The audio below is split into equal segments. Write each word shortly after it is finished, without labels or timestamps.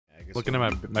looking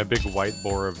at my big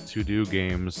whiteboard of to-do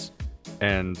games,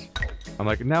 and I'm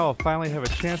like, now I'll finally have a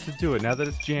chance to do it now that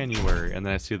it's January. And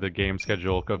then I see the game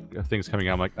schedule of things coming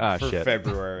out. I'm like, ah, For shit.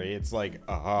 February, it's like,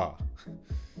 aha.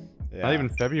 Yeah. Not even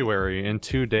February. In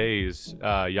 2 days,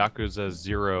 Yakuza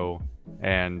 0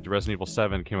 and Resident Evil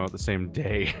 7 came out the same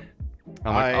day.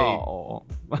 I'm like, oh.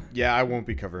 Yeah, I won't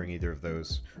be covering either of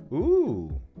those. Ooh.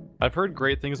 I've heard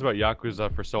great things about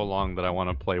Yakuza for so long that I want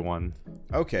to play one.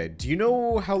 Okay, do you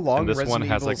know how long this Resident one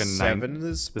has Evil like a 7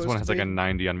 is supposed This one has to like be? a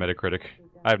 90 on Metacritic.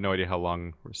 I have no idea how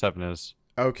long 7 is.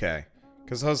 Okay.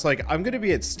 Because I was like, I'm going to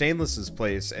be at Stainless's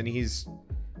place, and he's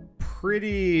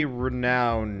pretty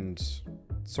renowned.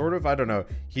 Sort of, I don't know.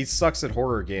 He sucks at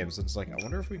horror games. And it's like, I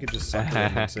wonder if we could just suck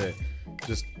him into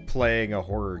just playing a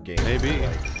horror game. Maybe. For,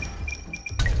 like,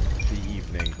 the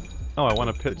evening. Oh, I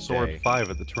want to pit Sword day. 5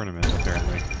 at the tournament,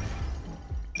 apparently.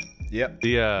 Yep.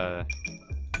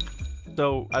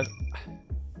 So,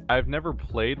 I've never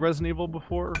played Resident Evil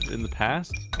before in the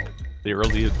past. The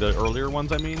earlier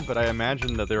ones, I mean, but I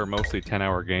imagine that they were mostly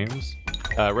 10-hour games.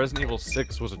 Resident Evil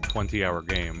 6 was a 20-hour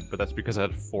game, but that's because it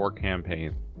had 4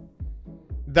 campaigns.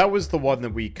 That was the one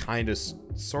that we kind of,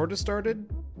 sort of started?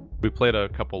 We played a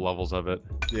couple levels of it.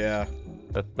 Yeah.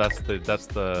 That's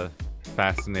the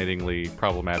fascinatingly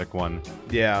problematic one.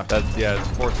 Yeah.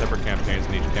 It's 4 separate campaigns,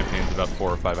 and each campaign is about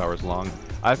 4 or 5 hours long.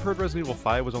 I've heard Resident Evil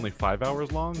 5 was only 5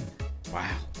 hours long. Wow.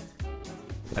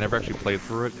 I never actually played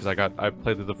through it because I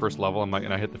played through the first level and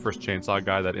I hit the first chainsaw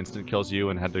guy that instant kills you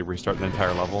and had to restart an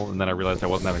entire level, and then I realized I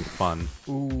wasn't having fun.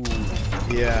 Ooh,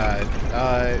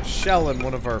 yeah. Shell and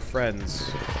one of our friends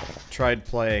tried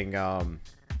playing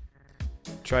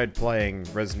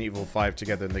Resident Evil 5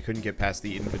 together, and they couldn't get past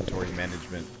the inventory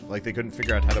management. Like, they couldn't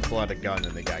figure out how to pull out a gun,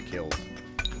 and they got killed.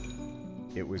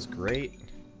 It was great.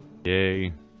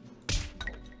 Yay.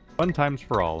 Fun times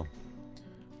for all.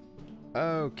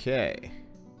 Okay.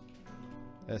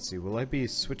 Let's see, will I be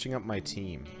switching up my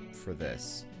team for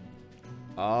this?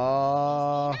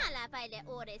 I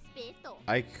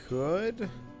could.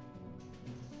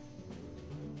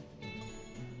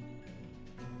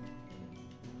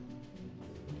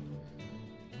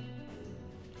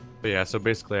 But yeah, so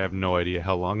basically I have no idea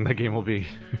how long the game will be.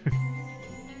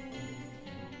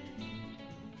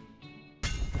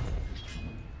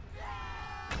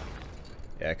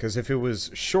 Yeah, because if it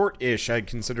was short-ish, I'd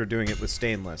consider doing it with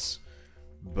Stainless.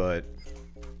 But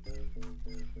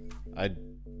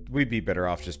we'd be better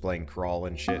off just playing Crawl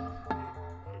and shit.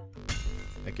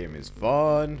 That game is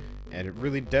fun, and it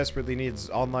really desperately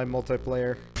needs online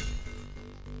multiplayer.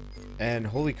 And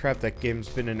holy crap, that game's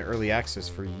been in early access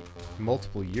for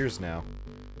multiple years now.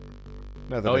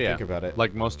 Now that I think about it.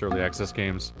 Like most early access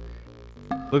games.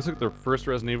 Looks like the first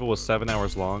Resident Evil was 7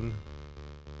 hours long.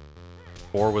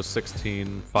 4 was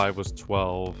 16, 5 was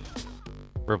 12,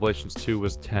 Revelations 2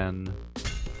 was 10.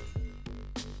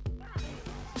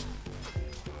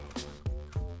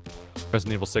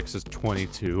 Resident Evil 6 is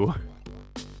 22.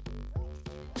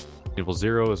 Evil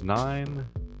 0 is 9.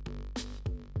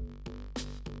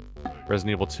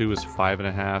 Resident Evil 2 is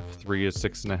 5.5, 3 is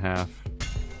 6.5.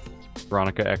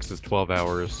 Veronica X is 12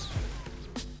 hours.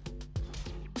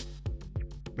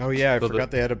 Oh yeah, I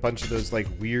forgot they had a bunch of those, like,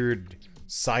 weird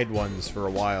side ones for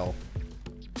a while.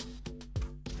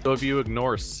 So if you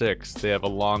ignore 6, they have a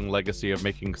long legacy of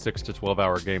making 6 to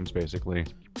 12-hour games, basically.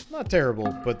 Not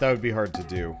terrible, but that would be hard to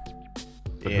do.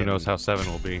 But who knows how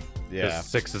 7 will be. Yeah.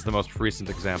 6 is the most recent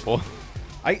example.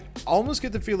 I almost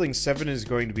get the feeling 7 is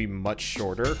going to be much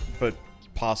shorter, but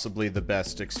possibly the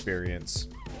best experience.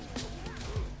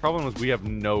 Problem is we have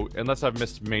no, unless I've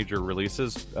missed major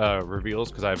releases, reveals,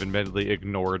 because I've admittedly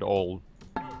ignored old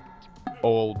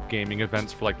gaming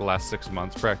events for like the last 6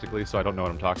 months practically, so I don't know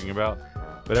what I'm talking about.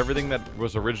 But everything that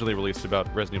was originally released about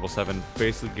Resident Evil 7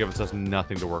 basically gives us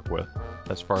nothing to work with,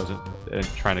 as far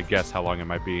as trying to guess how long it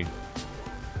might be.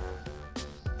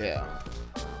 Yeah.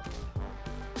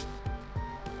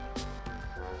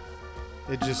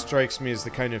 It just strikes me as the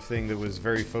kind of thing that was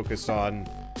very focused on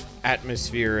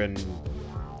atmosphere and,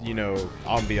 you know,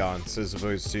 ambiance, as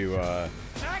opposed to,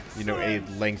 you know, a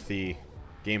lengthy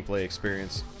gameplay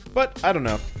experience. But, I don't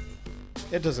know.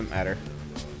 It doesn't matter.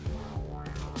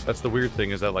 That's the weird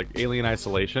thing, is that, like, Alien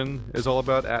Isolation is all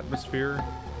about atmosphere,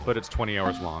 but it's 20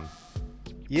 hours long.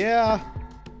 Yeah,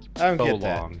 I don't get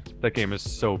that. So long. That game is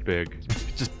so big.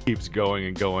 It just keeps going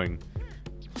and going.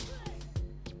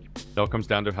 It all comes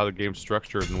down to how the game's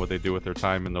structured and what they do with their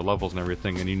time and the levels and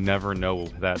everything, and you never know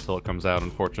that till it comes out,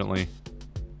 unfortunately.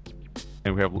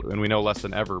 And we know less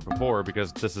than ever before,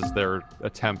 because this is their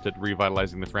attempt at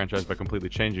revitalizing the franchise by completely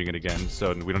changing it again,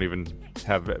 so we don't even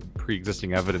have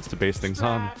pre-existing evidence to base things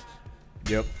on.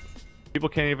 Yep. People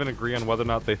can't even agree on whether or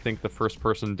not they think the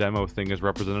first-person demo thing is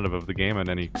representative of the game in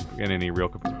any real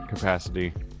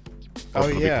capacity. Oh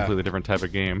It'll be a yeah. completely different type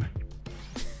of game.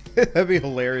 That'd be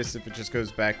hilarious if it just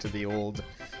goes back to the old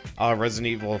Resident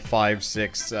Evil 5,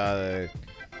 6,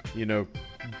 you know,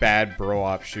 bad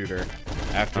bro-op shooter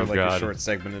after like a short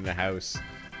segment in the house.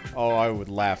 Oh, I would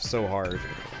laugh so hard.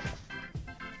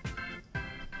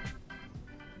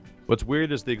 What's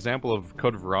weird is the example of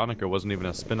Code Veronica wasn't even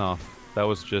a spin-off. That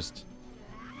was just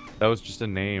a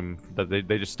name that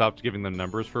they just stopped giving them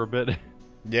numbers for a bit.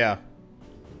 Yeah.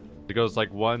 It goes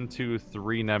like 1, 2,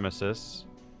 3 Nemesis.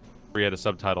 We had a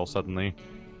subtitle suddenly.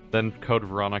 Then Code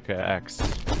Veronica X.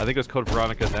 I think it was Code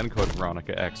Veronica, then Code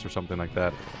Veronica X or something like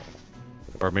that.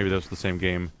 Or maybe that was the same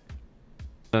game.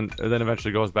 And then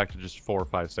eventually goes back to just 4,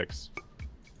 5, 6.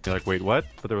 You're like, wait, what?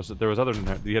 But there was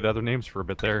you had other names for a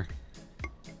bit there.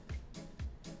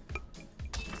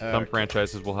 Some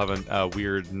franchises will have a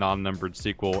weird non-numbered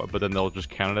sequel, but then they'll just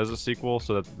count it as a sequel,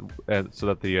 so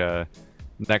that the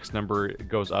next number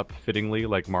goes up fittingly,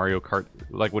 like Mario Kart,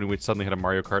 like when we suddenly had a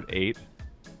Mario Kart 8.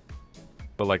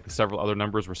 But like the several other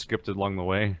numbers were skipped along the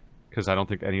way, because I don't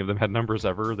think any of them had numbers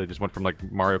ever. They just went from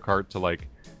like Mario Kart to like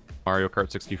Mario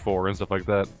Kart 64 and stuff like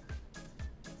that.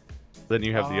 Then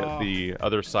you have the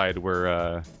other side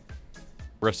where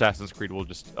Assassin's Creed will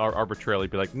just arbitrarily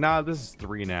be like, nah, this is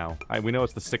 3 now. We know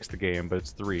it's the 6th game, but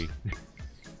it's 3.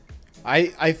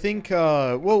 I think,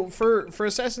 well, for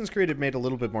Assassin's Creed it made a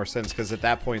little bit more sense, because at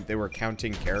that point they were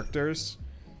counting characters.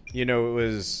 You know, it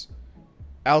was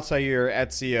Altair,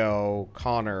 Ezio,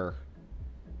 Connor.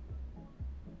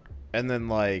 And then,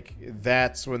 like,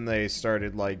 that's when they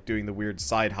started, like, doing the weird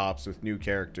side hops with new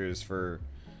characters for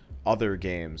other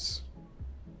games.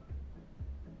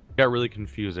 It got really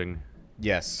confusing.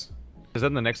 Yes. Because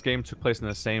then the next game took place in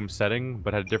the same setting,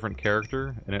 but had a different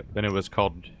character, and then it was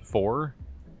called 4.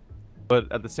 But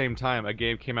at the same time, a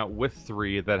game came out with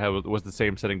 3 that was the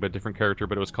same setting but different character,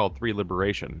 but it was called 3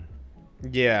 Liberation.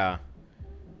 Yeah.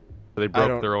 So they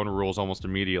broke their own rules almost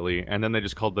immediately, and then they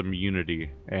just called them Unity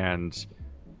and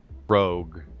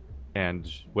Rogue and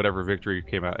whatever Victory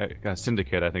came out.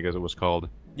 Syndicate, I think, as it was called.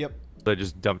 Yep. They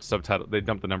just dumped They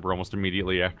dumped the number almost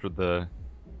immediately after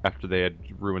they had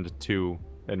ruined 2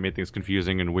 and made things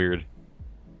confusing and weird.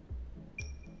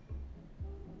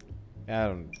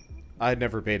 I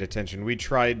never paid attention. We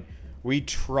tried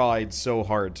so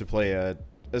hard to play a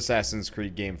Assassin's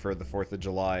Creed game for the 4th of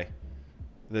July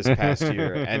this past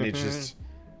year, and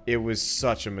it was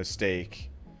such a mistake.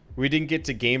 We didn't get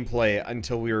to gameplay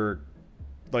until we were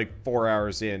like 4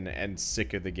 hours in and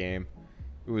sick of the game.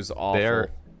 It was awful.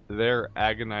 They're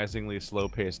agonizingly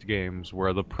slow-paced games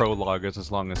where the prologue is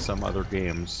as long as some other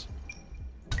games.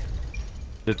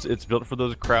 It's built for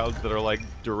those crowds that are like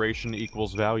duration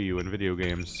equals value in video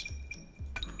games.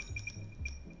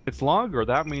 It's longer,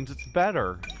 that means it's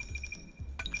better.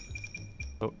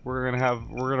 But we're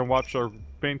gonna watch our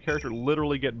main character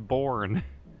literally get born.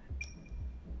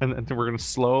 And then we're gonna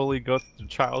slowly go through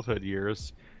childhood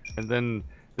years, and then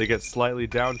they get slightly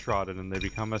downtrodden and they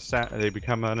become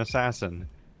an assassin.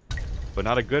 But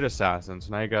not a good assassin,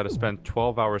 so now you gotta spend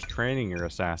 12 hours training your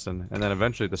assassin, and then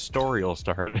eventually the story will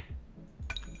start.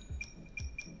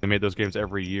 They made those games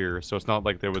every year, so it's not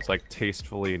like there was like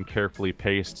tastefully and carefully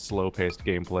paced, slow-paced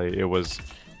gameplay. It was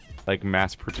like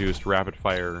mass-produced,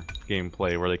 rapid-fire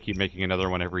gameplay where they keep making another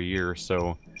one every year,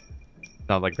 so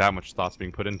not like that much thought's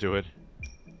being put into it.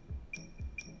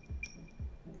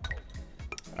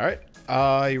 Alright,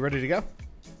 you ready to go?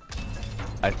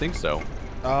 I think so.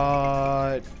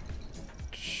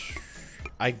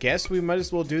 I guess we might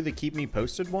as well do the keep me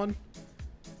posted one.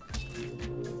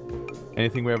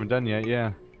 Anything we haven't done yet,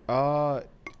 yeah.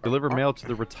 Deliver mail to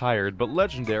the retired but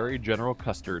legendary General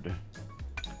Custard.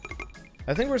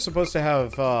 I think we're supposed to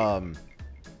have,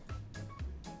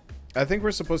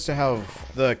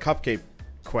 the cupcake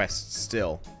quest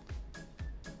still.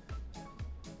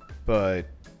 But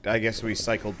I guess we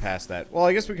cycled past that. Well,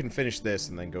 I guess we can finish this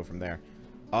and then go from there.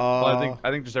 Well,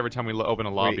 I think just every time we open a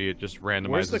lobby, it just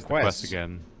randomizes the quest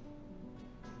again.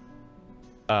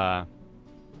 Go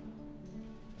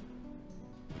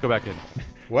back in.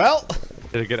 Well,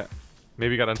 did it get it?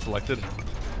 Maybe it got unselected.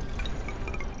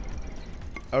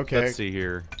 Okay. Let's see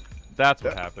here. That's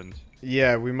what happened.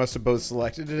 Yeah, we must have both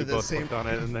selected it at the same time.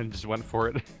 On it and then just went for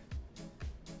it.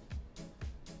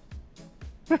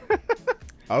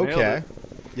 Okay.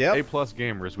 Yep. A+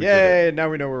 gamers. We Yay! did it. Now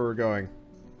we know where we're going.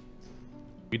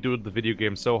 We do the video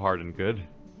game so hard and good.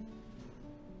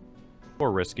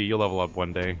 Or risky. You'll level up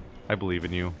one day. I believe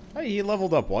in you. Hey, he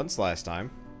leveled up once last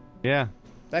time. Yeah.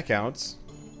 That counts.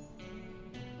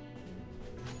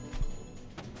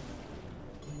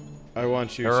 I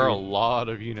want you There to... are a lot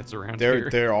of units around here.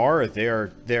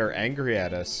 They're angry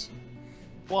at us.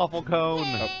 Waffle cone.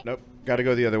 Oh, nope. Gotta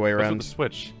go the other way What's with around. the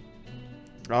switch?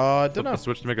 Don't Flip know. the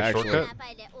switch to make a Actually. shortcut?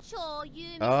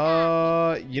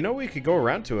 You know we could go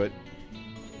around to it.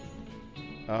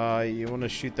 You want to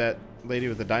shoot that lady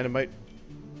with the dynamite?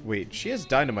 Wait, she has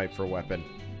dynamite for a weapon.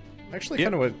 Actually, Yep.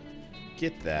 kind of would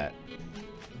get that.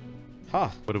 Huh.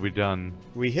 What have we done?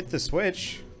 We hit the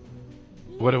switch.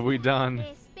 What have we done?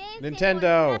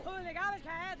 Nintendo.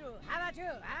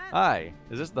 Hi,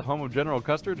 is this the home of General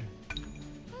Custard?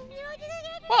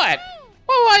 What?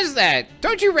 What was that?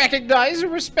 Don't you recognize a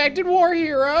respected war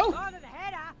hero?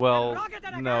 Well,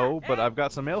 no, but I've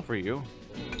got some mail for you.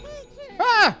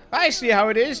 Ah, I see how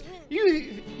it is.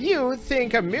 You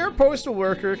think a mere postal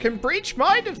worker can breach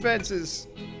my defenses?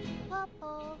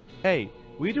 Hey,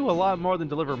 we do a lot more than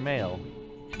deliver mail.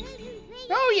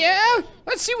 Oh yeah?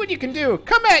 Let's see what you can do.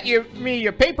 Come at you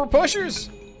paper pushers.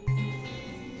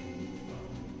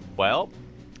 Well,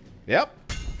 Yep.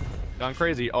 gone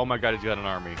crazy. Oh my god, he's got an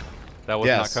army. That was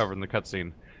Yes. not covered in the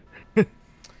cutscene.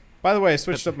 By the way, I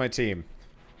switched up my team.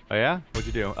 Oh yeah? What'd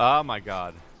you do? Oh my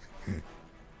god.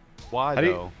 Why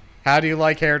though? How do you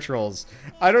like hair trolls?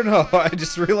 I don't know. I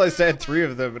just realized I had 3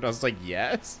 of them, and I was like,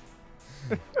 yes.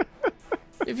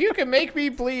 If you can make me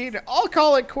bleed, I'll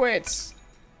call it quits.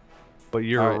 But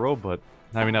you're Alright. a robot.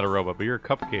 I mean, not a robot, but you're a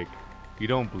cupcake. You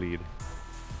don't bleed.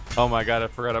 Oh my god, I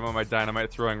forgot I'm on my dynamite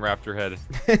throwing raptor head.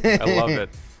 I love it.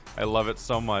 I love it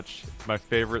so much. It's my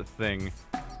favorite thing.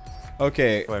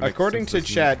 Okay, Do I make according to sense of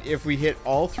chat, if we hit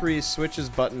all 3 switches,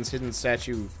 buttons, hidden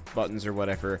statue buttons, or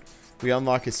whatever, we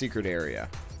unlock a secret area.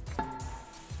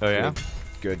 Oh yeah?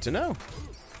 Good to know.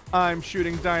 I'm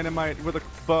shooting dynamite with a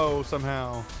bow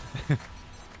somehow.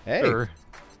 Hey, Sure.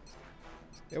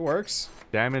 it works.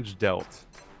 Damage dealt.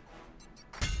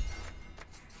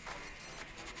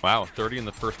 Wow, 30 in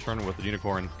the first turn with the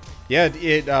unicorn. Yeah,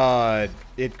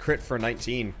 it crit for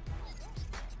 19.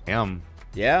 Damn.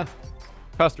 Yeah.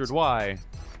 Custard, why?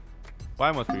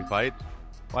 Why must we fight?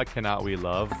 Why cannot we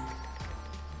love?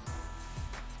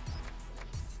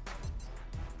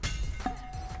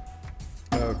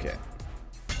 Okay.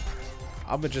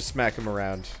 I'm gonna just smack him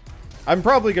around. I'm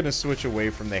probably gonna switch away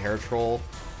from the hair troll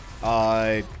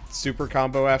super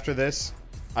combo after this.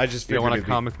 I just You don't figured want to it'd be-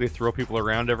 comically throw people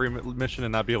around every mission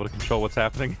and not be able to control what's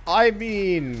happening? I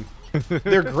mean,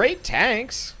 they're great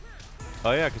tanks.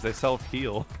 Oh yeah, because they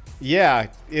self-heal. Yeah,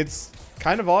 it's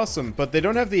kind of awesome, but they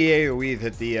don't have the AoE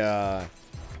that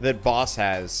that boss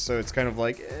has, so it's kind of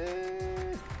like,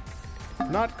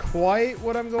 not quite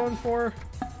what I'm going for.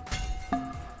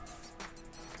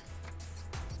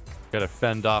 Gotta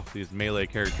fend off these melee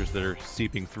characters that are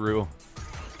seeping through.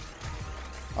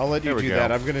 I'll let you There we do go.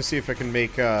 that. I'm gonna see if I can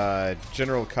make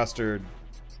General Custard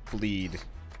bleed.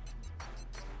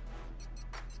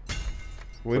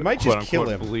 We might just kill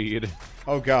Quote-unquote him. bleed.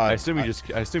 Oh god. I assume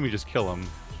you just kill him.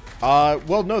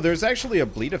 Well, no, there's actually a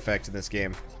bleed effect in this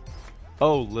game.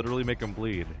 Oh, literally make him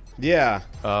bleed. Yeah,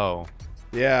 Oh,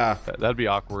 yeah. that'd be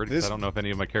awkward. 'Cause This- I don't know if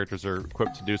any of my characters are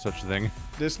equipped to do such a thing.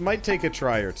 This might take a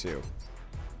try or two.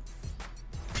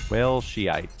 Well,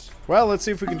 shiite. Well, let's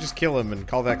see if we can just kill him and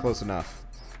call that close enough.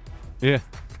 Yeah.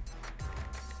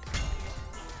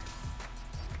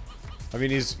 I mean,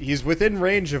 he's within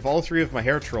range of all 3 of my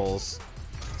hair trolls,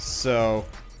 so...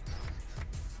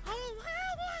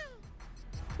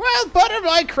 Well, butter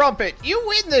my crumpet! You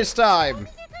win this time!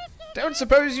 Don't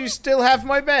suppose you still have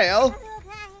my mail?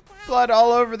 Blood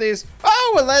all over these...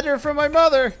 Oh, a letter from my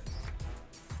mother!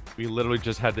 We literally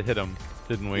just had to hit him,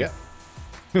 didn't we? Yeah.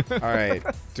 Alright,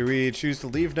 do we choose to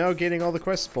leave now, gaining all the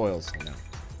quest spoils? No.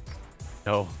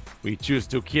 No, we choose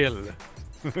to kill.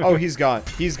 Oh, he's gone.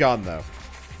 He's gone, though.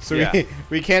 So Yeah.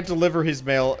 we can't deliver his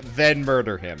mail, then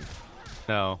murder him.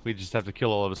 No, we just have to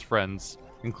kill all of his friends,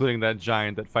 including that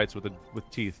giant that fights with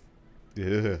teeth.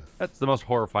 Ugh. That's the most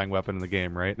horrifying weapon in the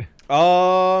game, right?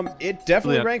 It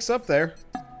definitely Yeah. ranks up there.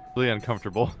 Really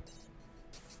uncomfortable.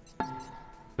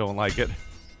 Don't like it.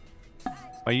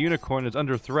 My unicorn is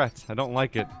under threat. I don't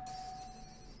like it.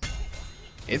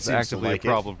 It It's seems to actively like a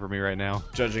problem for me right now.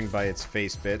 it, judging by its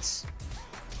face bits.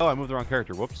 Oh, I moved the wrong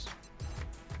character. Whoops.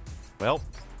 Well.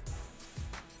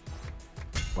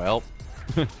 Well.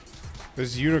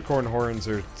 Those unicorn horns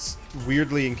are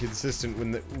weirdly inconsistent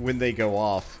when they go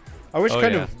off. I wish Oh,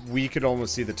 kind yeah. of we could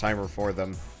almost see the timer for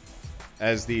them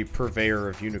as the purveyor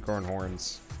of unicorn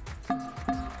horns.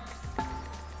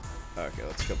 Okay,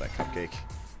 let's kill that cupcake.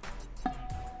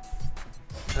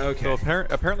 Okay. So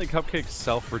apparently cupcakes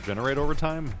self-regenerate over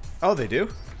time. Oh, they do?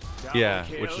 Yeah,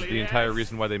 which is the entire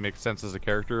reason why they make sense as a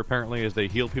character, apparently, is they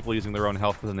heal people using their own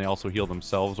health, but then they also heal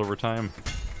themselves over time.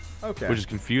 Okay. which is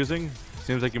confusing.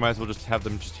 Seems like you might as well just have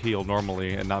them just heal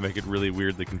normally and not make it really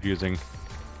weirdly confusing.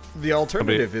 The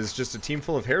alternative is just a team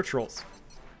full of hair trolls.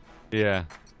 Yeah.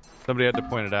 Somebody had to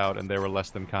point it out, and they were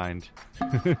less than kind.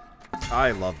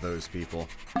 I love those people.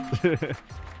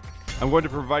 I'm going to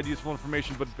provide useful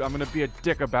information, but I'm going to be a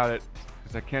dick about it.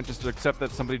 Because I can't just accept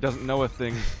that somebody doesn't know a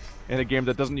thing in a game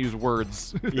that doesn't use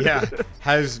words. Yeah,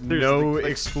 has no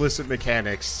explicit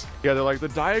mechanics. Yeah, they're like, the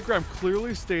diagram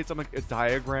clearly states, I'm like, a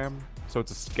diagram? So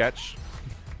it's a sketch?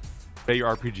 Say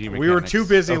your RPG mechanics. We were too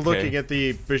busy looking at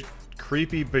the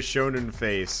creepy Bishonen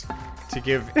face to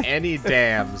give any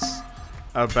damns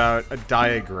about a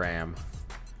diagram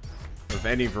of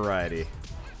any variety.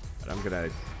 But I'm gonna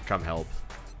come help.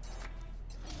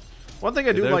 One thing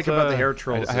I do like about the hair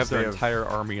trolls I have is their they have... entire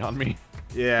army on me.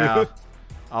 Yeah,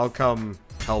 I'll come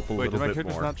help a Wait, little did my bit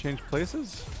characters more. not change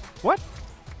places? What?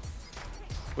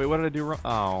 Wait, what did I do wrong?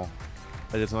 Oh.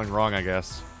 I did something wrong, I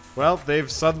guess. Well, they've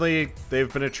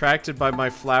been attracted by my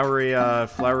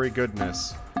flowery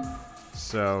goodness.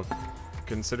 So,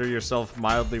 consider yourself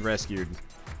mildly rescued.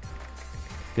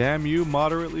 Damn you,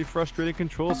 moderately frustrating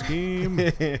control scheme.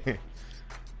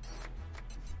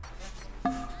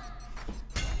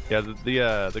 Yeah,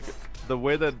 the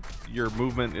way that your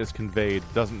movement is conveyed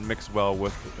doesn't mix well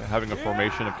with having a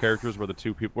formation of characters where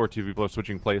two people are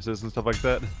switching places and stuff like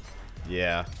that.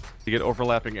 Yeah. You get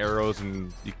overlapping arrows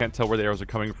and you can't tell where the arrows are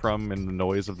coming from and the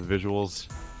noise of the visuals.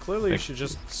 Clearly you should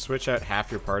just switch out half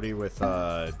your party with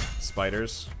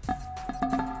spiders.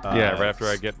 Yeah, right after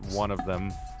I get one of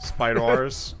them.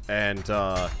 Spiders, and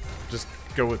just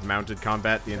go with mounted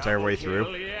combat the entire way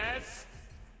through.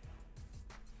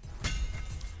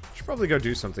 Should probably go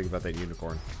do something about that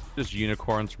unicorn. Just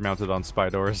unicorns mounted on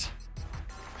spiders.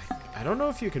 I don't know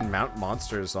if you can mount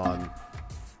monsters on...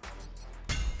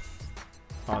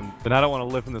 Then I don't want to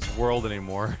live in this world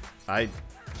anymore.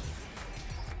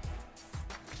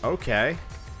 Okay.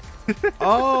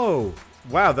 Oh!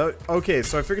 Wow, okay,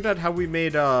 so I figured out how we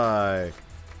made,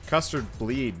 Custard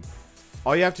bleed.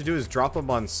 All you have to do is drop them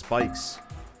on spikes.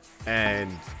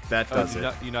 And that does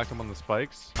it. You knocked him on the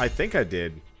spikes? I think I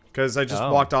did. Because I just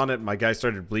walked on it and my guy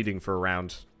started bleeding for a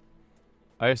round.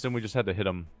 I assume we just had to hit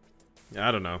him.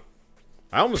 I don't know.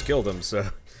 I almost killed him, so...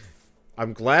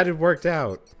 I'm glad it worked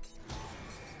out.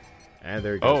 And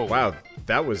there he goes. Oh. Wow,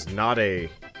 that was not a...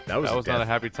 That was not a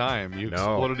happy time. You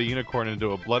exploded a unicorn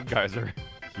into a blood geyser.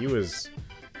 He was...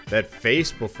 That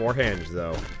face beforehand,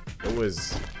 though. It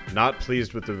was not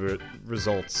pleased with the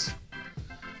results.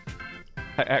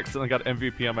 I accidentally got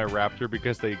MVP on my raptor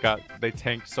because they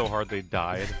tanked so hard they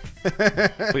died.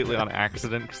 Completely on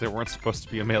accident because they weren't supposed to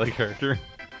be a melee character.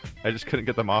 I just couldn't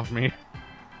get them off me.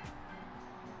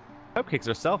 Cupcakes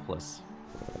are selfless.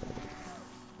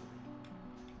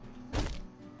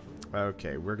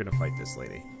 Okay, we're gonna fight this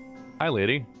lady. Hi,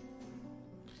 lady.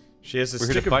 She has a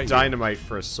stick of dynamite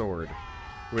for a sword,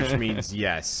 which means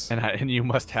yes. And you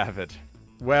must have it.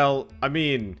 Well, I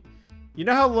mean, you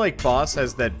know how, like, Boss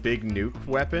has that big nuke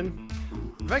weapon?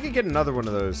 If I could get another one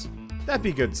of those, that'd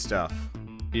be good stuff.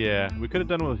 Yeah, we could have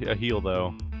done with a heal,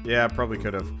 though. Yeah, probably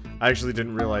could have. I actually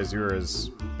didn't realize you were as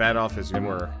bad off as you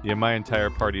were. Yeah, my entire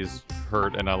party's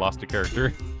hurt and I lost a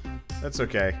character. That's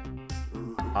okay.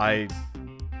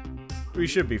 We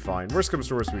should be fine. Worst comes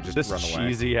to worst, we just run away. This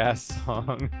cheesy-ass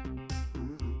song.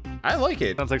 I like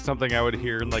it. Sounds like something I would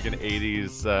hear in, like, an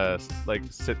 80s, like,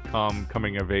 sitcom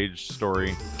coming-of-age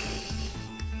story.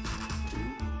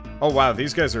 Oh, wow,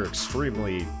 these guys are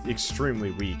extremely, extremely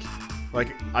weak.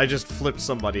 Like, I just flipped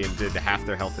somebody and did half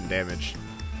their health and damage.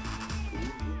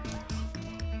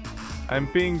 I'm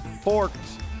being forked.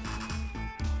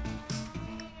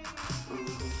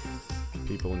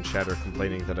 People in chat are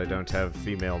complaining that I don't have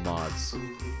female mods.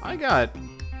 I got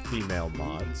female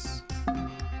mods.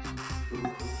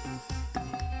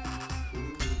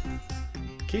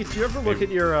 Keith, do you ever look at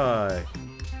your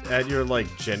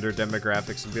like gender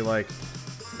demographics and be like,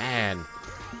 man,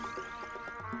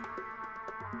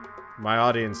 my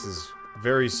audience is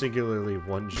very singularly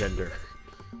one gender.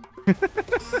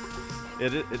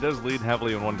 It does lead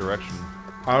heavily in one direction.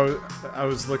 I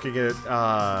was looking at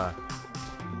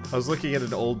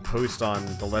an old post on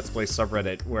the Let's Play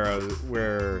subreddit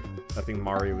where I think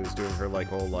Mari was doing her like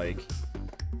whole like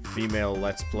female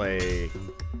Let's Play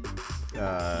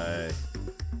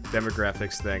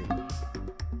demographics thing,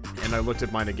 and I looked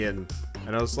at mine again,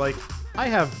 and I was like, I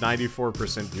have 94%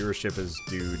 viewership as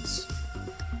dudes.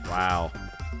 Wow.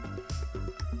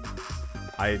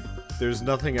 There's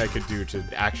nothing I could do to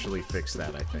actually fix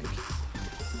that, I think.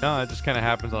 No, it just kind of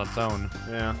happens on its own.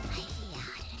 Yeah.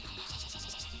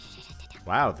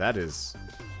 Wow, that is...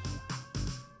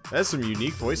 That's some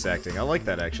unique voice acting. I like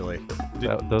that, actually.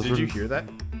 Did you hear that?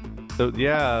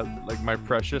 Yeah, like my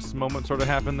precious moment sort of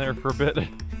happened there for a bit.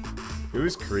 It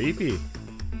was creepy.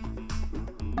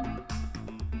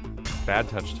 Bad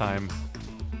touch time.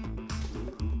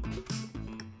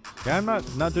 Yeah, I'm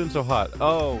not doing so hot.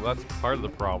 Oh, that's part of the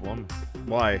problem.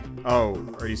 Why? Oh,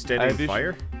 are you standing in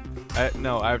fire?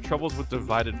 No, I have troubles with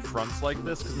divided fronts like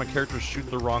this because my characters shoot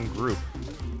the wrong group.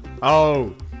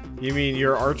 Oh, you mean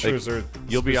your archers are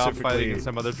You'll be off fighting in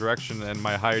some other direction, and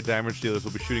my higher damage dealers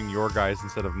will be shooting your guys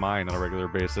instead of mine on a regular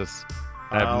basis.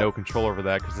 I have no control over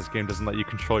that because this game doesn't let you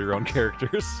control your own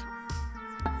characters.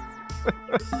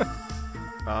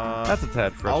 That's a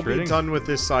tad frustrating. I'll be done with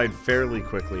this side fairly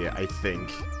quickly, I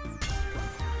think.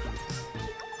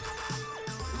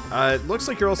 It looks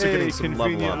like you're also getting some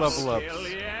level ups.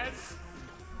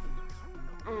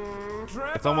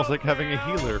 It's almost like having a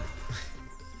healer.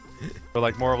 But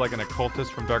like more of like an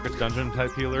occultist from Darkest Dungeon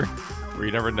type healer, where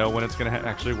you never know when it's gonna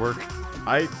actually work.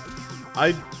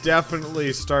 I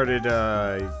definitely started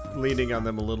leaning on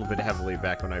them a little bit heavily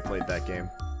back when I played that game.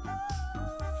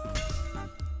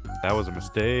 That was a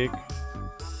mistake.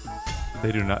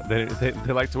 They do not. They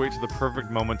like to wait to the perfect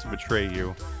moment to betray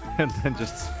you, and then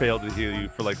just fail to heal you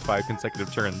for like 5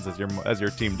 consecutive turns as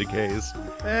your team decays.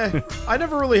 I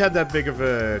never really had that big of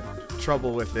a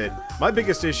trouble with it. My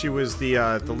biggest issue was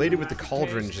the lady with the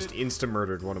cauldron just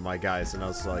insta-murdered one of my guys, and I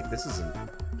was like, this is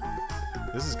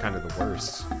kind of the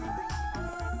worst.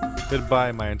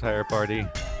 Goodbye, my entire party.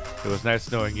 It was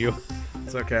nice knowing you.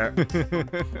 It's okay.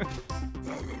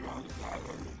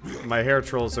 My hair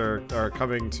trolls are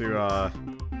coming to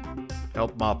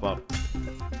help mop up.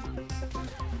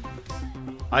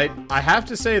 I have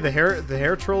to say the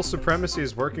hair troll supremacy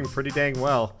is working pretty dang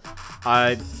well.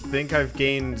 I think I've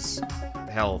gained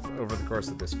health over the course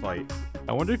of this fight.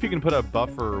 I wonder if you can put a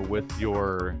buffer with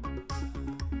your...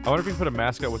 I wonder if you can put a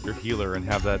mascot with your healer and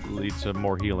have that lead to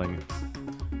more healing.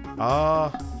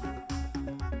 That'd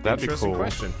be interesting cool.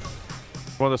 Question.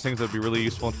 One of those things that'd be really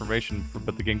useful information,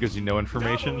 but the game gives you no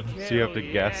information, so you have to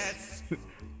guess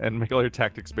and make all your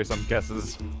tactics based on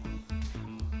guesses.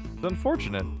 It's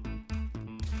unfortunate.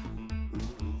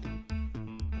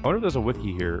 I wonder if there's a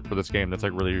wiki here for this game that's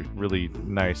like really, really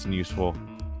nice and useful.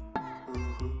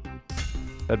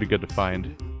 That'd be good to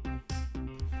find.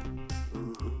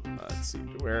 Let's see.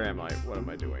 Where am I? What am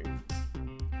I doing?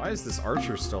 Why is this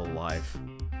archer still alive?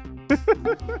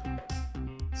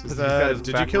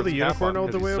 Did you kill the unicorn all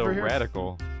the way over here?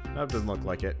 Radical. That doesn't look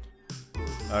like it.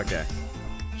 Okay.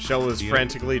 Shell was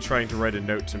frantically trying to write a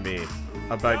note to me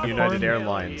about United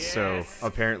Airlines, so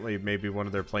apparently maybe one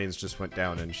of their planes just went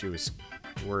down and she was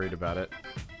worried about it.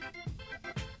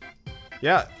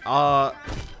 Yeah,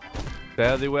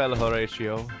 Fairly well,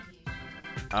 Horatio.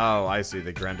 Oh, I see.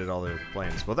 They grounded all their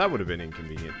planes. Well, that would have been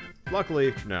inconvenient.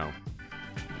 Luckily, no.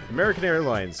 American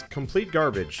Airlines, complete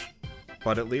garbage.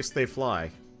 But at least they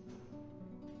fly.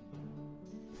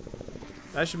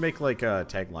 I should make, like,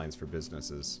 taglines for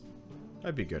businesses.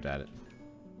 I'd be good at it.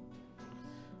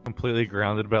 Completely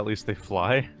grounded, but at least they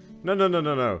fly? No. What?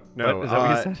 Is that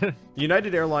what you said?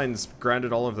 United Airlines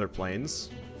grounded all of their planes,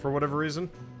 for whatever reason.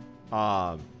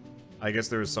 I guess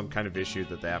there was some kind of issue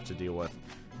that they have to deal with.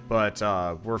 But,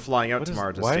 we're flying out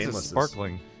tomorrow to Stainless's. Why is it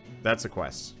sparkling? That's a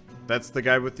quest. That's the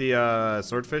guy with the,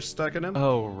 swordfish stuck in him?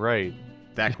 Oh, right.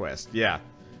 That quest, yeah.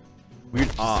 Weird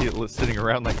to see it sitting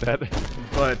around like that.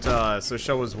 But, so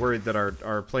Shell was worried that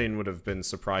our plane would have been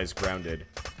surprise grounded.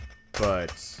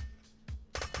 But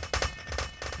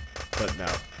no.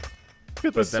 Look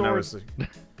at the sword. Then I was...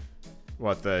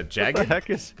 What, the jagged? What the heck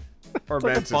is... Or it's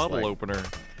like a bottle opener.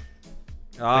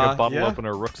 Like a bottle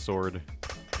opener rook sword.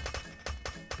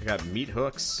 I got meat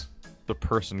hooks. The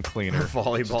person cleaner.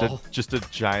 Volleyball. Just a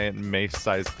giant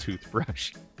mace-sized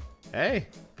toothbrush. Hey.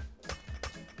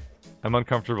 I'm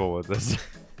uncomfortable with this.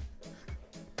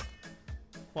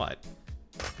 What?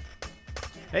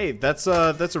 Hey, that's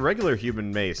a regular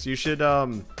human mace. You should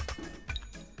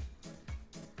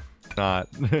Not.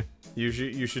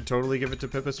 you should totally give it to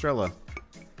Pipistrella.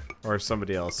 Or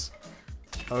somebody else.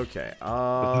 Okay,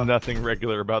 There's nothing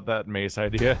regular about that mace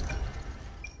idea.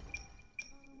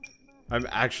 I'm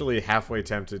actually halfway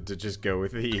tempted to just go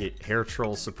with the hair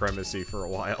troll supremacy for a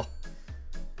while.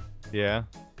 Yeah.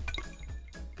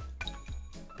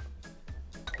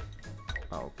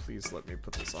 Oh, please let me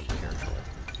put this on the hair troll.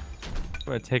 I'm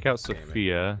gonna take out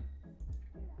Sophia.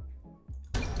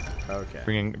 Okay.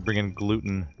 Bring in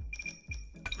gluten.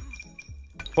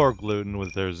 Or gluten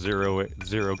with their zero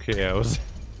KOs.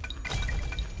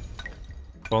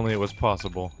 If only it was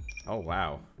possible. Oh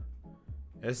wow.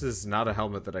 This is not a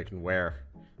helmet that I can wear.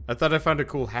 I thought I found a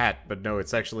cool hat, but no,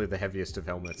 it's actually the heaviest of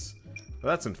helmets.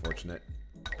 Well, that's unfortunate.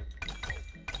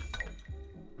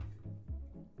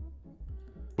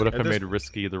 What if I made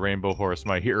Risky the Rainbow Horse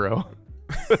my hero?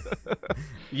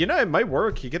 You know, it might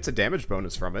work. He gets a damage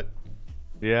bonus from it.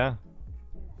 Yeah.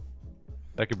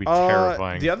 That could be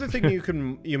terrifying. The other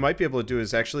thing you might be able to do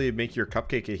is actually make your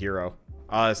cupcake a hero.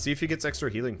 See if he gets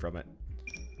extra healing from it.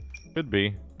 Could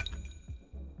be.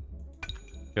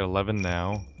 Got 11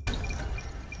 now.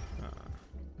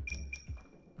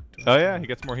 Oh yeah, he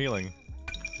gets more healing.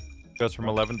 Goes from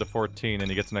 11 to 14, and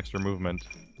he gets an extra movement.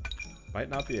 Might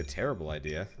not be a terrible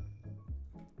idea.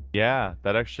 Yeah,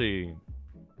 that actually,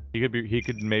 he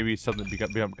could maybe suddenly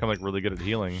become like really good at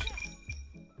healing.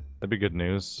 That'd be good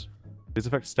news. These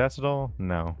affect stats at all?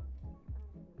 No.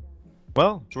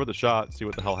 Well, it's worth a shot. See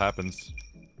what the hell happens.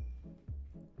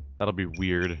 That'll be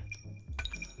weird.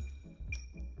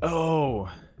 Oh,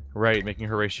 right. Making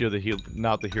Horatio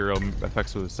not the hero,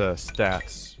 affects with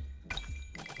stats.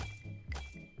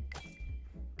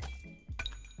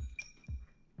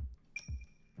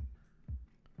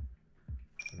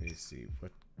 Let me see.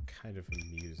 What kind of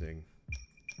amusing?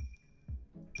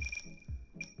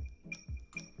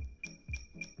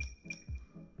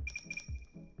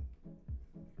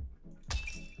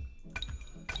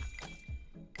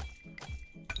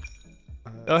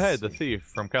 Oh, hey, the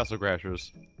thief from Castle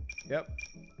Crashers. Yep.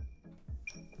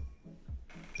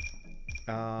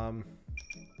 I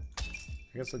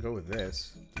guess I'll go with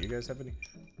this. Do you guys have any?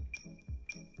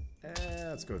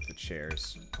 Let's go with the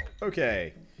chairs.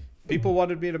 Okay. People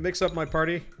wanted me to mix up my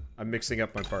party. I'm mixing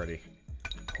up my party.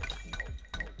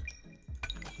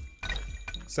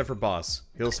 Except for Boss.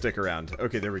 He'll stick around.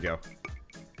 Okay, there we go.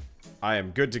 I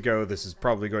am good to go. This is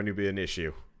probably going to be an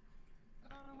issue.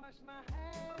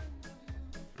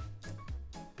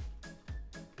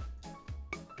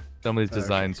 Some of these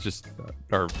designs just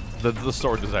are... The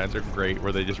sword designs are great,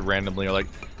 where they just randomly are like,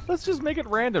 let's just make it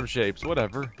random shapes,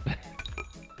 whatever.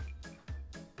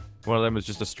 One of them is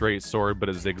just a straight sword, but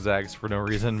it zigzags for no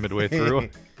reason midway through.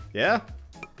 Yeah?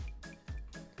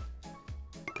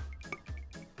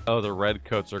 Oh, the red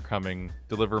coats are coming.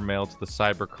 Deliver mail to the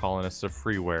cyber colonists of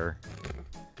freeware.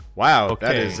 Wow, okay.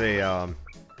 That is a,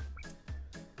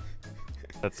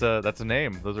 That's a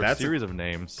name. Those are a series of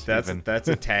names. That's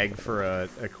a tag for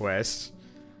a quest.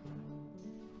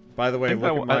 By the way,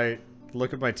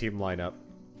 look at my team lineup.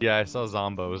 Yeah, I saw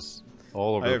zombos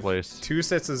all over the place. 2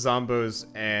 sets of zombos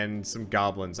and some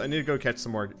goblins. I need to go catch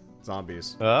some more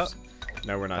zombies. No,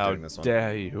 we're not doing this one. How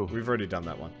dare you? We've already done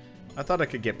that one. I thought I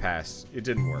could get past. It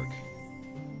didn't work.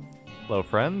 Hello,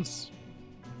 friends.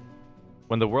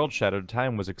 When the world shattered,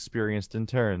 time was experienced in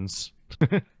turns.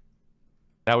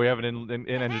 Now we have an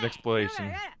in-engine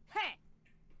exploration.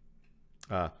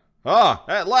 At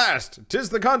last! 'Tis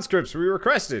the conscripts we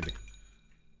requested!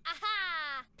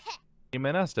 He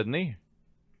meant us, didn't he?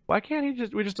 Why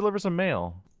can't we just deliver some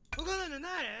mail?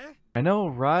 I know,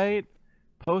 right?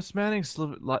 Postmanning,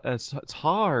 it's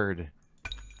hard.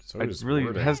 So I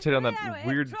really hesitate on that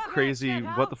weird, crazy,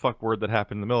 what the fuck word that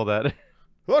happened in the middle of that.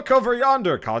 Look over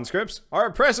yonder, conscripts! Our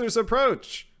oppressors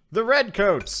approach! The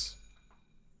redcoats!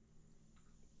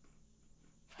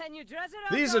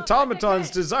 These automatons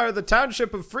desire the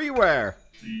township of Freeware!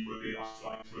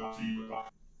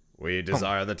 We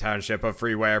desire the township of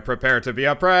Freeware. Prepare to be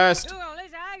oppressed!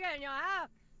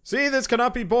 See, this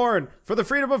cannot be borne! For the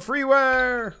freedom of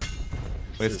Freeware!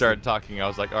 When they started talking, I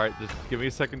was like, alright, just give me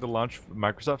a second to launch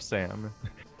Microsoft Sam.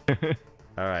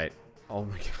 Alright. Oh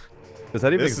my god. Does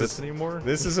that even exist anymore?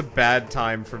 This is a bad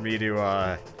time for me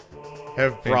to,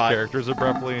 have brought characters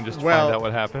abruptly and just find out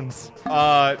what happens.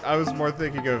 I was more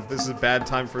thinking of this is a bad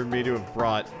time for me to have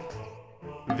brought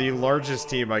the largest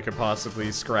team I could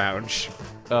possibly scrounge.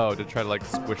 Oh, to try to like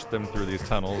squish them through these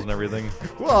tunnels and everything.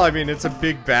 Well, I mean, it's a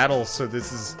big battle, so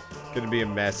this is gonna be a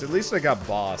mess. At least I got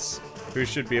Boss, who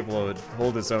should be able to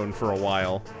hold his own for a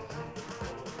while.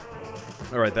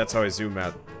 Alright, that's how I zoom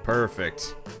out.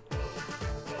 Perfect.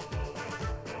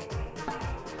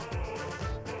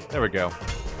 There we go.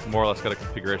 More or less got a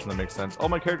configuration that makes sense. All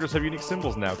my characters have unique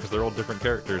symbols now because they're all different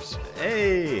characters.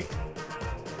 Hey!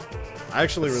 I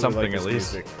actually really something like this at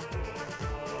least. music.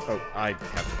 Oh, I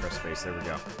have to press space. There we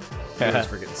go. I was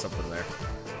forgetting something there.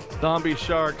 Zombie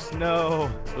sharks,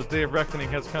 no! The day of reckoning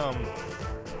has come.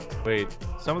 Wait,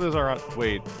 some of those are on...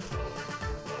 Wait.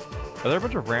 Are there a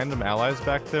bunch of random allies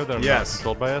back there that are not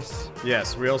controlled by us?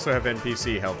 Yes, we also have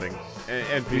NPC helping.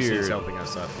 NPCs helping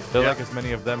us up. They're like as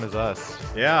many of them as us.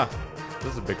 Yeah.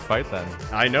 This is a big fight then.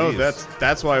 I know,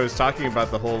 that's why I was talking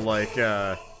about the whole, like,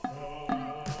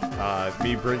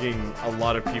 me bringing a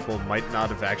lot of people might not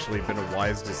have actually been a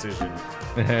wise decision.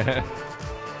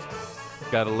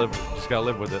 Just gotta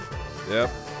live with it. Yep.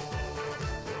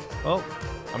 Well,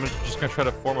 I'm just gonna try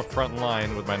to form a front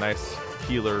line with my nice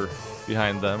healer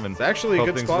behind them, and It's actually a hope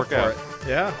good things spot work for out. it.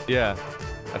 Yeah. Yeah,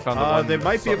 I found the one. They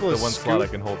might be able to the one slot I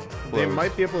can hold. They closed.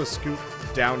 might be able to scoot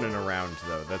down and around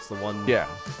though. That's the one. Yeah.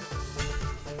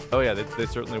 Oh yeah, they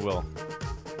certainly will.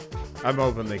 I'm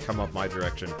hoping they come up my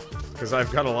direction because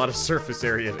I've got a lot of surface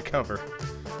area to cover.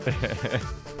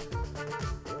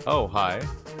 Oh, hi.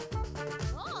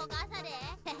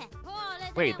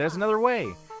 Wait, there's another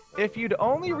way. If you'd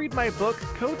only read my book,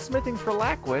 Codesmithing for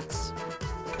Lackwits.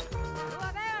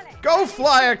 Go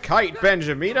fly a kite,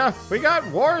 Benjamina! We got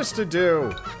wars to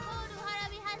do!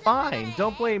 Fine,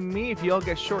 don't blame me if you all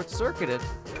get short-circuited.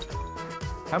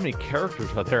 How many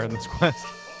characters are there in this quest?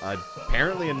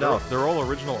 Apparently enough. They're all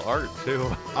original art,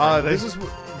 too. This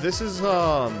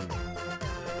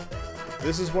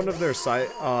is one of their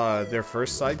their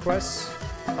first side quests.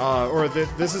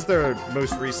 This is their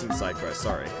most recent side quest,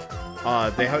 sorry.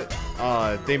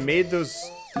 They made those,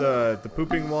 the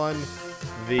pooping one,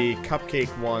 the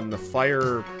cupcake one, the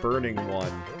fire burning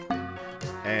one,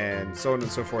 and so on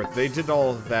and so forth. They did all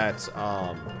of that,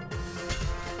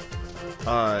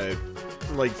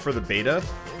 like for the beta.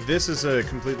 This is a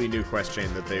completely new quest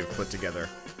chain that they've put together.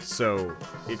 So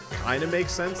it kind of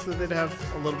makes sense that they'd have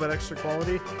a little bit extra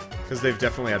quality, because they've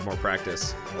definitely had more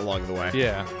practice along the way.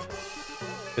 Yeah.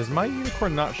 Is my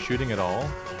unicorn not shooting at all?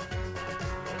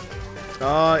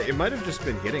 It might have just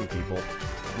been hitting people.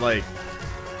 Like,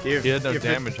 if... He had no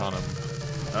damage on him.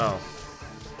 Oh.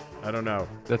 I don't know.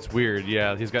 That's weird,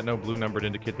 yeah. He's got no blue number to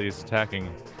indicate that he's attacking.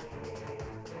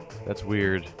 That's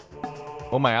weird.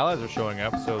 Well, my allies are showing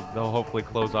up, so they'll hopefully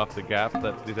close off the gap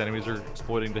that these enemies are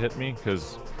exploiting to hit me,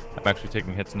 because I'm actually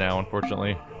taking hits now,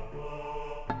 unfortunately.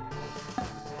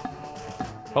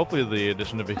 Hopefully the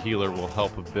addition of a healer will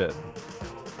help a bit.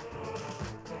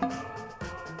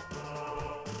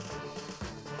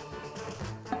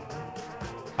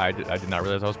 I did not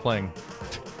realize I was playing.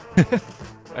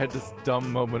 I had this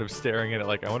dumb moment of staring at it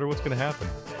like, I wonder what's going to happen.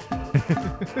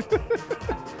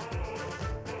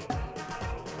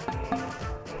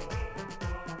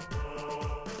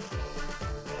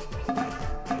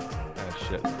 Ah,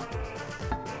 shit.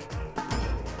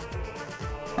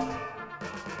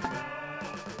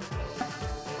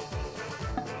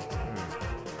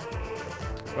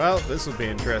 Well, this will be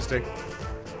interesting.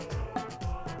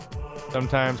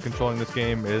 Sometimes controlling this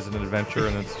game is an adventure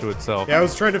and it's to itself. Yeah, I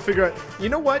was trying to figure out... You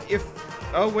know what? If...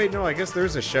 Oh, wait, no, I guess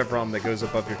there's a chevron that goes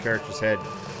above your character's head.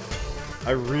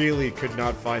 I really could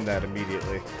not find that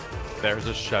immediately. There's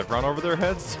a chevron over their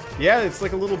heads? Yeah, it's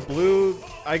like a little blue...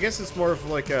 I guess it's more of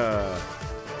like a...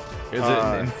 Is it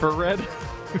an infrared?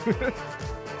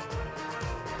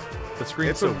 The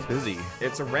screen's so busy.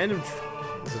 It's a random...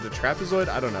 Is it a trapezoid?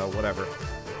 I don't know, whatever.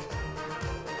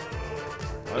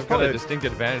 There's probably a distinct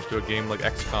advantage to a game like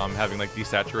XCOM having like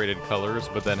desaturated colors,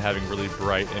 but then having really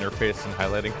bright interface and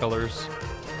highlighting colors.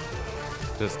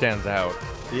 Just stands out.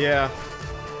 Yeah.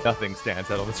 Nothing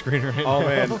stands out on the screen right now. Oh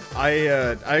man,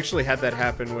 I actually had that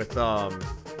happen with so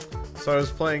I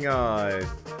was playing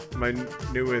my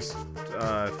newest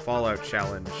Fallout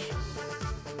challenge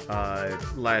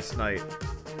last night,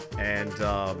 and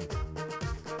I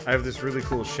have this really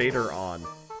cool shader on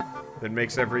that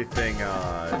makes everything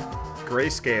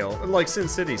grayscale, like Sin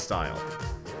City style.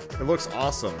 It looks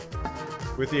awesome,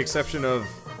 with the exception of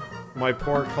my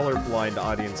poor colorblind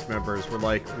audience members were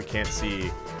like, we can't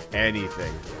see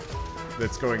anything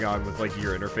that's going on with like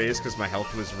your interface because my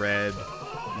health was red,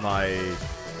 my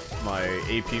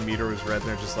AP meter was red, and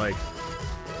they're just like,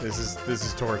 this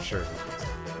is torture.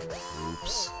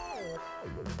 Oops.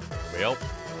 Well.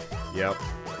 Yep.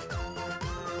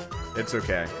 It's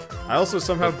okay. I also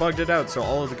somehow bugged it out, so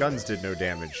all of the guns did no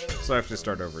damage. So I have to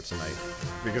start over tonight.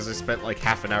 Because I spent like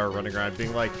half an hour running around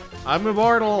being like, I'm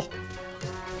immortal!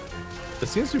 It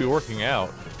seems to be working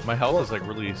out. My health is like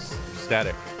really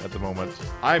static at the moment.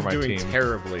 I'm doing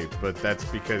terribly, but that's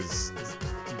because...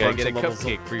 You gotta get a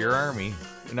cupcake for your army.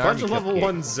 A bunch of level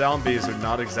 1 zombies are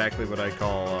not exactly what I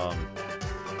call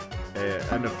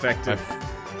an effective...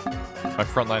 My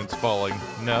front line's falling.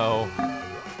 No.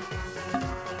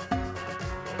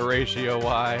 Horatio,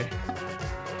 why?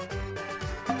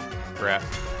 Crap.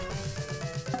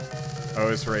 Oh,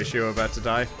 is Horatio about to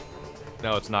die?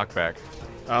 No, it's knockback.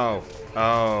 Oh.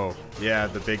 Oh. Yeah,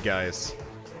 the big guys.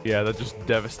 Yeah, that just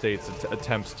devastates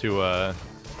attempts to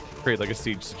create like a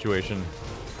siege situation.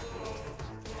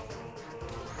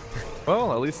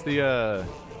 Well, at least the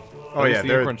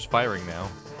unicorn's firing now.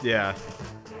 Yeah.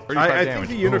 I think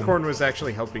the unicorn was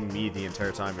actually helping me the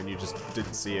entire time, and you just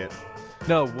didn't see it.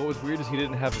 No, what was weird is he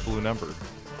didn't have a blue number.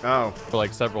 Oh. For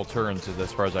like several turns,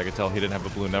 as far as I could tell, he didn't have a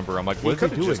blue number. I'm like, what is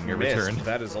he doing every turn?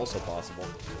 That is also possible.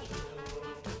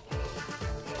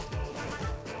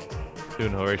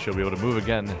 Soon Horatio will be able to move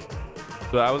again.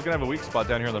 So I was gonna have a weak spot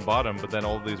down here on the bottom, but then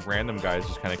all of these random guys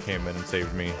just kind of came in and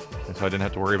saved me, and so I didn't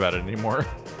have to worry about it anymore.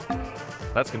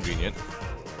 That's convenient.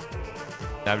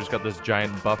 Now I've just got this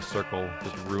giant buff circle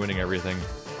just ruining everything.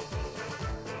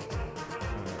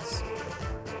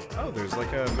 Oh, there's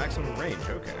like a maximum range.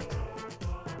 Okay.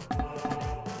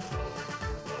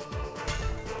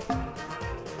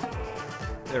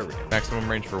 There we go. Maximum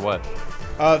range for what?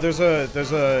 There's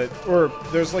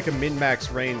like a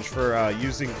min-max range for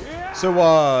using.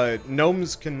 So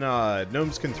gnomes can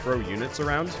throw units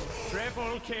around.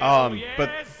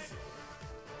 But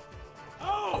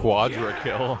Quadra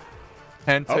kill,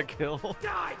 pentakill.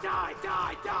 Die, die,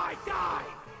 die, die, die.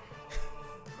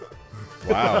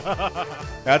 Wow,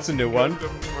 that's a new one.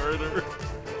 Murder.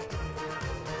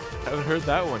 Haven't heard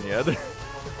that one yet.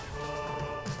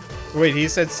 Wait, he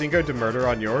said Cinco de Murder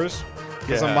on yours?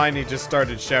 Because on mine he just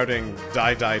started shouting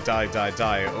die, die, die, die,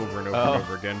 die over and over and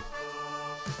over again.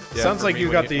 Yeah, sounds like me,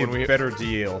 you got the better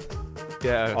deal.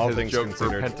 Yeah, all his things joke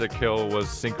considered. for pentakill was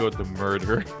Cinco de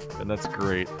Murder, and that's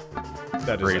great.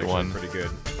 That is great actually one. pretty good.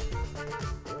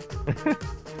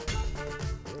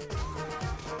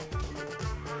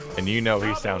 And you know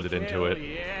he sounded into it.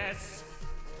 Yes.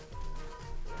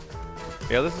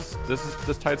 Yeah,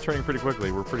 this tide's turning pretty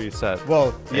quickly. We're pretty set.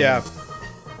 Well, yeah.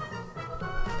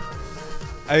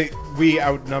 We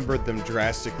outnumbered them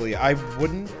drastically. I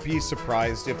wouldn't be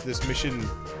surprised if this mission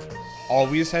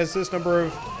always has this number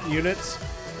of units,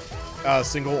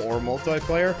 single or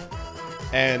multiplayer,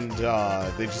 and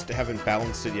they just haven't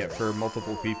balanced it yet for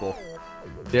multiple people.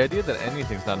 The idea that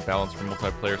anything's not balanced for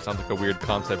multiplayer sounds like a weird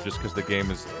concept just because the game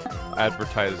is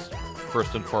advertised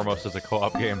first and foremost as a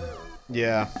co-op game.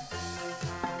 Yeah.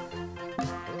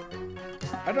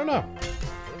 I don't know.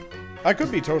 I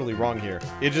could be totally wrong here.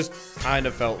 It just kind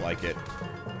of felt like it.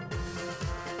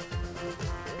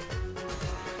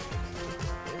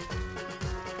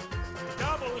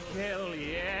 Double kill,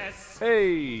 yes.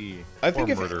 Hey! I think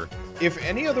or murder. if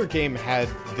any other game had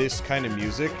this kind of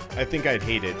music, I think I'd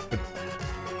hate it. But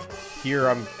here,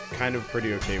 I'm kind of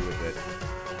pretty okay with it.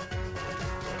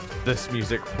 This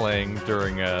music playing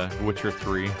during Witcher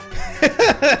 3.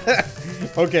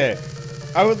 Okay.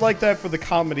 I would like that for the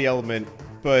comedy element,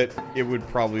 but it would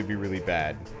probably be really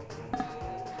bad.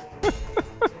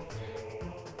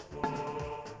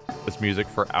 This music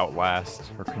for Outlast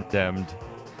or Condemned.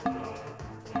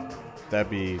 That'd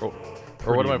be. Or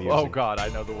what am I? amusing. Oh god, I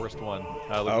know the worst one.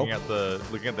 Looking at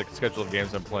the schedule of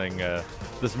games I'm playing.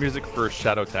 This music for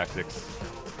Shadow Tactics.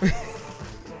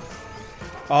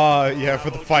 Yeah, for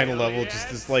the final level, just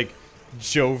this like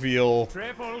jovial.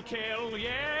 Triple kill,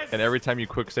 yes. And every time you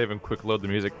quick save and quick load, the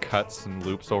music cuts and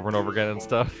loops over and over again and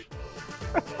stuff.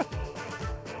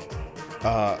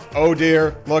 Oh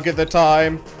dear, look at the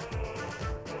time.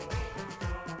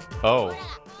 Oh.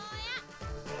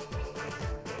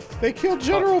 They killed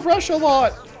General Rush a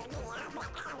lot.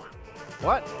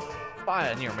 What?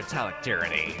 Spy on your metallic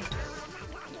tyranny.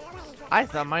 I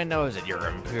thumb my nose at your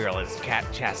imperialist cat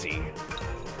chassis.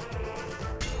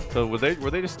 So were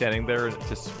they just standing there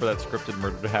just for that scripted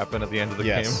murder to happen at the end of the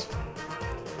Yes.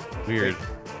 game? Weird.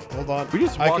 Hold on. We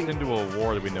just I walked can, into a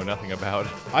war that we know nothing about.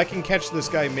 I can catch this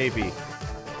guy, maybe.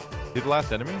 You the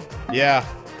last enemy? Yeah.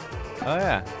 Oh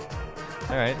yeah.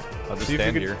 All right. I'll just See if you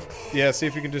stand can- here. Yeah, see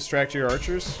if you can distract your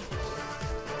archers.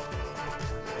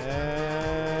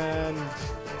 And...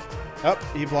 Oh,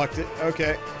 he blocked it.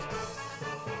 Okay.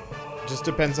 Just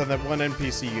depends on that one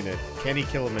NPC unit. Can he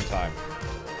kill him in time?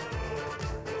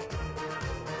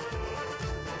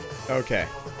 Okay.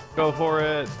 Go for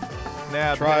it.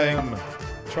 Nab Trying. him.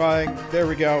 Trying. There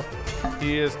we go.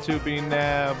 He is to be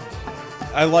nabbed.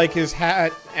 I like his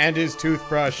hat and his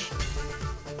toothbrush.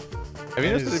 I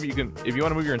mean, That if is- you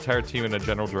want to move your entire team in a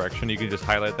general direction, you can just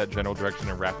highlight that general direction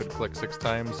and rapid click 6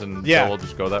 times, and Yeah. they'll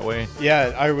just go that way.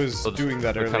 Yeah, I was They'll just- doing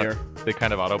that they earlier. they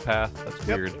kind of auto path. That's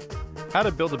Yep. weird. How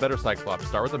to build a better Cyclops.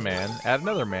 Start with a man, add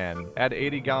another man, add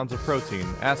 80 gallons of protein,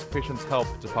 ask patients help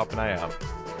to pop an eye out.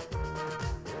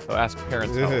 Oh, ask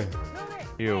parents help.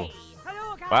 Ew.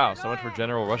 Wow, so much for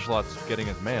General Rushlot's getting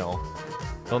his mail.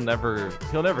 He'll never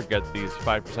get these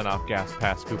 5% off gas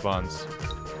pass coupons.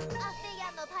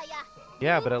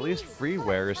 Yeah, but at least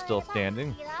freeware is still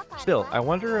standing. Still, I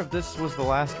wonder if this was the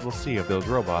last we'll see of those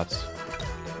robots.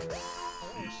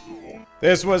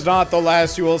 This was not the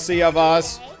last you will see of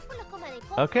us.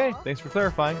 Okay, thanks for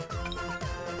clarifying.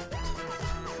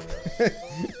 We're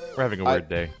having a weird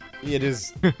day. It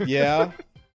is, yeah.